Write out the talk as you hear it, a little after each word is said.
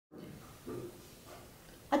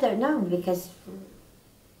don't know, because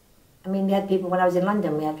I mean, we had people, when I was in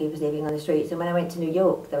London, we had people sleeping on the streets, and when I went to New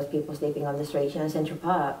York, there was people sleeping on the streets, you know, in Central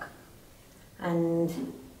Park.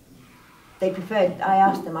 And they preferred, I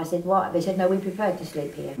asked them, I said, what? They said, no, we prefer to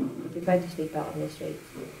sleep here. We prefer to sleep out on the streets.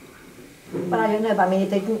 But I don't know, but I mean,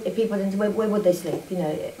 if people didn't, where would they sleep? You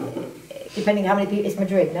know, depending how many people, it's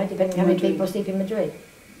Madrid, no? Depending how many people sleep in Madrid.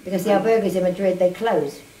 Because the albergues in Madrid, they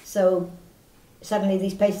close. So suddenly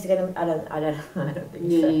these places are going to, I don't think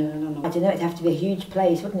so. Yeah, I don't know. I don't know, it'd have to be a huge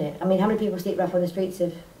place, wouldn't it? I mean, how many people sleep rough on the streets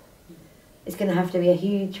of, it's going to have to be a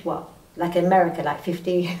huge, what? Like America, like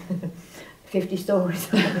 50 stories.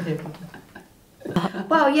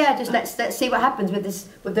 Well, yeah, just let's see what happens with this,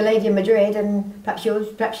 with the lady in Madrid, and perhaps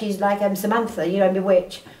she's like Samantha, you know,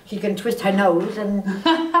 bewitched. She can twist her nose, and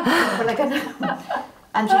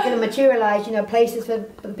and she's going to materialise, you know, places for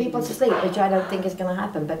people to sleep, which I don't think is going to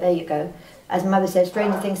happen. But there you go. As Mother said,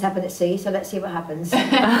 stranger things happen at sea, so let's see what happens.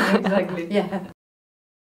 Exactly. Yeah.